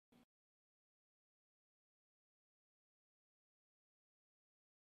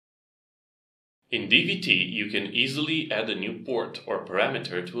In DVT, you can easily add a new port or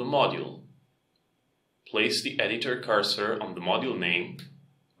parameter to a module. Place the editor cursor on the module name,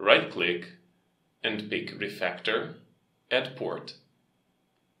 right-click, and pick Refactor, Add Port.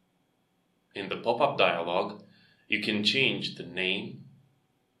 In the pop-up dialog, you can change the name,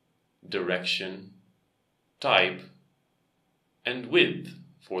 direction, type, and width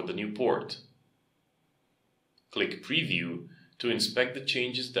for the new port. Click Preview to inspect the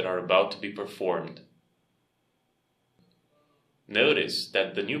changes that are about to be performed. Notice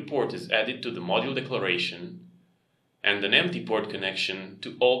that the new port is added to the module declaration and an empty port connection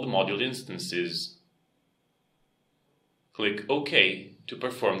to all the module instances. Click OK to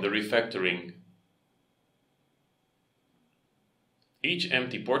perform the refactoring. Each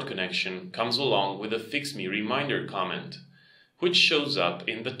empty port connection comes along with a Fix Me reminder comment, which shows up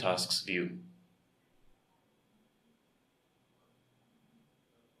in the Tasks view.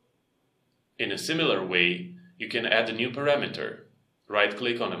 In a similar way, you can add a new parameter.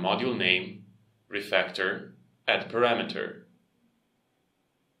 Right-click on a module name, Refactor, Add Parameter.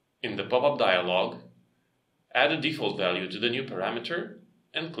 In the pop-up dialog, add a default value to the new parameter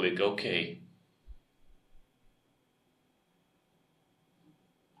and click OK.